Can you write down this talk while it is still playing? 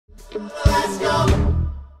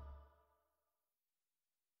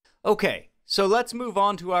Okay, so let's move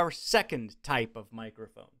on to our second type of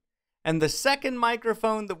microphone. And the second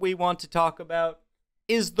microphone that we want to talk about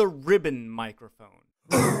is the ribbon microphone.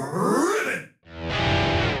 Ribbon!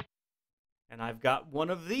 And I've got one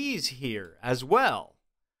of these here as well.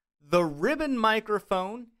 The ribbon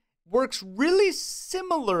microphone works really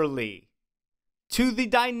similarly to the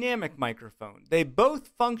dynamic microphone. They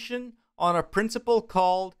both function on a principle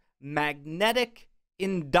called magnetic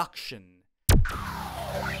induction.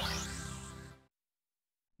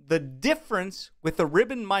 The difference with the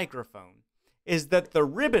ribbon microphone is that the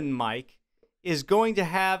ribbon mic is going to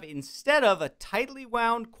have, instead of a tightly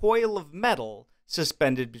wound coil of metal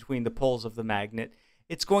suspended between the poles of the magnet,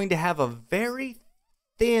 it's going to have a very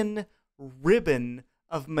thin ribbon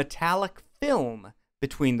of metallic film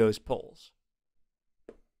between those poles.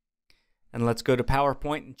 And let's go to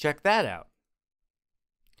PowerPoint and check that out.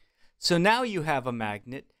 So now you have a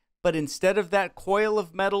magnet, but instead of that coil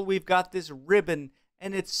of metal, we've got this ribbon,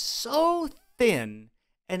 and it's so thin,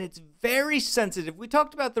 and it's very sensitive. We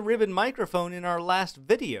talked about the ribbon microphone in our last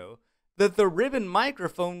video, that the ribbon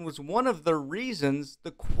microphone was one of the reasons the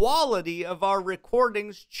quality of our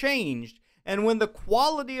recordings changed. And when the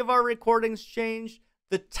quality of our recordings changed,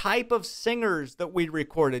 the type of singers that we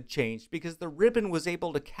recorded changed, because the ribbon was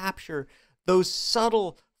able to capture those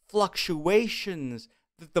subtle fluctuations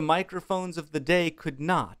that the microphones of the day could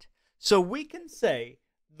not. So we can say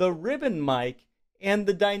the ribbon mic and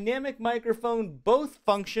the dynamic microphone both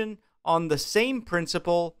function on the same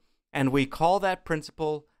principle, and we call that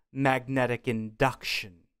principle magnetic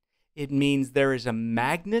induction. It means there is a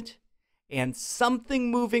magnet and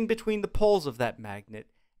something moving between the poles of that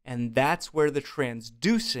magnet, and that's where the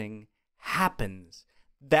transducing happens.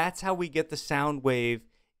 That's how we get the sound wave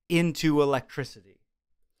into electricity.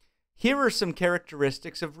 Here are some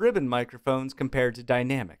characteristics of ribbon microphones compared to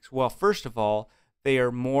dynamics. Well, first of all, they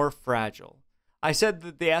are more fragile. I said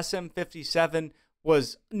that the SM57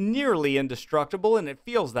 was nearly indestructible, and it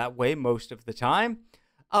feels that way most of the time.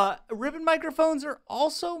 Ribbon microphones are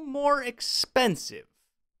also more expensive.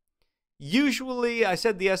 Usually, I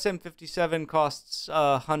said the SM57 costs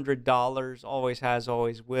 $100, always has,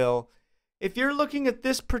 always will. If you're looking at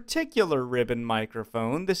this particular ribbon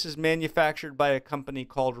microphone, this is manufactured by a company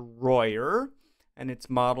called Royer, and its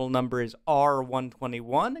model number is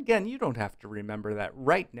R121. Again, you don't have to remember that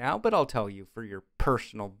right now, but I'll tell you for your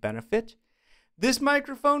personal benefit. This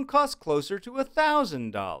microphone costs closer to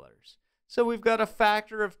 $1,000. So we've got a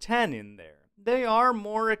factor of 10 in there. They are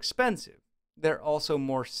more expensive. They're also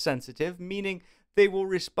more sensitive, meaning they will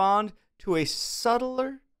respond to a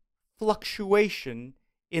subtler fluctuation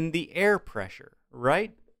in the air pressure,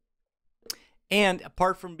 right? And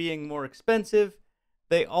apart from being more expensive,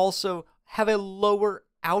 they also have a lower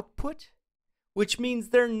output, which means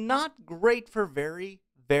they're not great for very,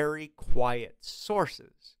 very quiet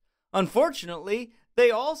sources. Unfortunately,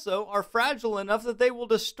 they also are fragile enough that they will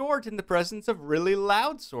distort in the presence of really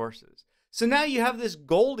loud sources. So now you have this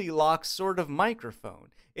Goldilocks sort of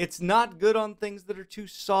microphone. It's not good on things that are too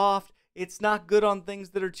soft. It's not good on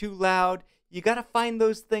things that are too loud. You got to find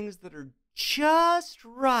those things that are just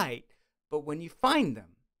right. But when you find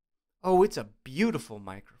them, oh, it's a beautiful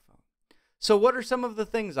microphone. So what are some of the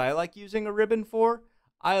things I like using a ribbon for?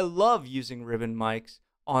 I love using ribbon mics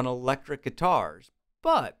on electric guitars.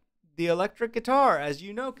 But the electric guitar, as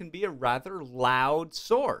you know, can be a rather loud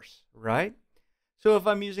source, right? So if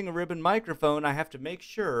I'm using a ribbon microphone, I have to make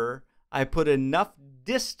sure I put enough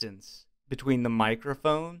distance between the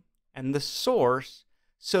microphone and the source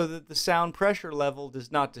so that the sound pressure level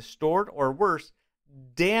does not distort or, worse,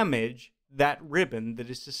 damage that ribbon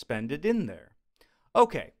that is suspended in there.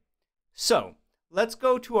 Okay, so let's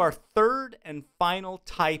go to our third and final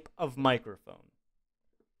type of microphone.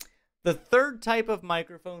 The third type of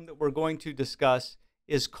microphone that we're going to discuss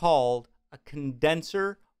is called a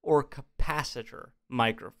condenser or capacitor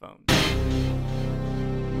microphone.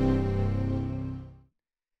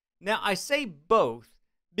 Now, I say both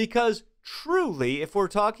because truly, if we're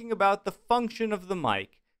talking about the function of the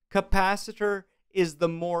mic, capacitor is the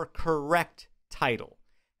more correct title.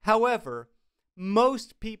 However,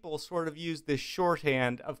 most people sort of use this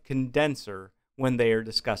shorthand of condenser when they are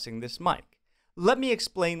discussing this mic. Let me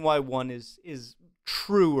explain why one is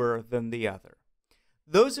truer than the other.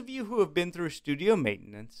 Those of you who have been through studio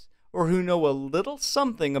maintenance or who know a little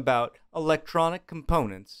something about electronic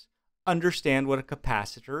components understand what a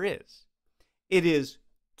capacitor is. It is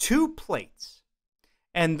two plates,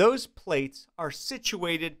 and those plates are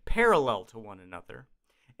situated parallel to one another,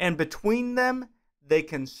 and between them they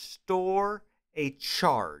can store a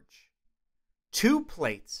charge. Two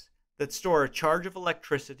plates that store a charge of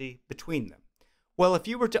electricity between them. Well, if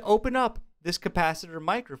you were to open up this capacitor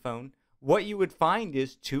microphone, what you would find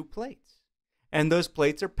is two plates. And those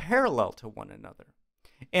plates are parallel to one another.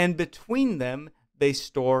 And between them, they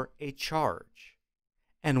store a charge.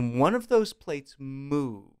 And one of those plates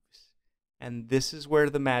moves. And this is where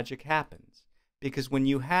the magic happens. Because when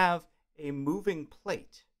you have a moving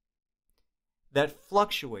plate that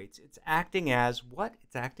fluctuates, it's acting as what?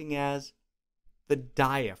 It's acting as the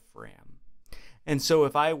diaphragm. And so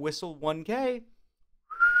if I whistle 1K,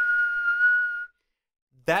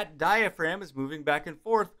 that diaphragm is moving back and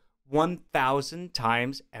forth 1,000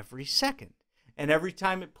 times every second. And every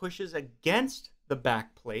time it pushes against the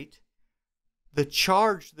back plate, the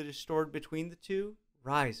charge that is stored between the two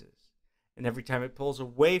rises. And every time it pulls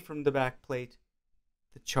away from the back plate,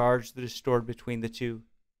 the charge that is stored between the two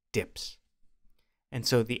dips. And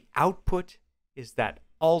so the output is that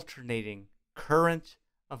alternating current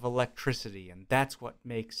of electricity. And that's what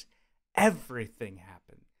makes everything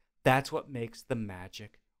happen. That's what makes the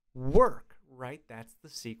magic work, right? That's the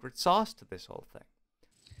secret sauce to this whole thing.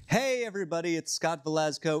 Hey everybody, it's Scott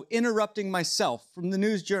Velasco interrupting myself from the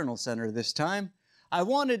News Journal Center this time. I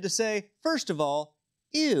wanted to say, first of all,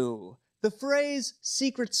 ew. The phrase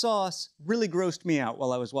secret sauce really grossed me out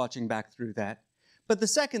while I was watching back through that. But the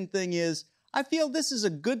second thing is, I feel this is a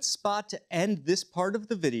good spot to end this part of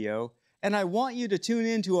the video, and I want you to tune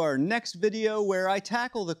in to our next video where I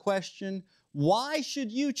tackle the question, why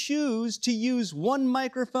should you choose to use one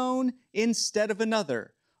microphone instead of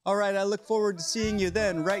another? All right, I look forward to seeing you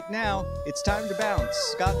then. Right now, it's time to bounce.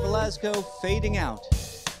 Scott Velasco fading out.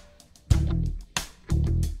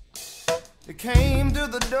 They came to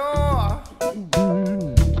the door.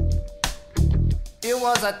 It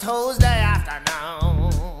was a Tuesday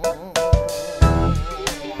afternoon.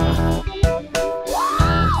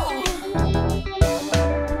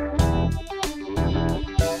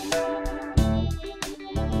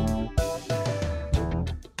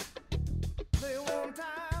 They won't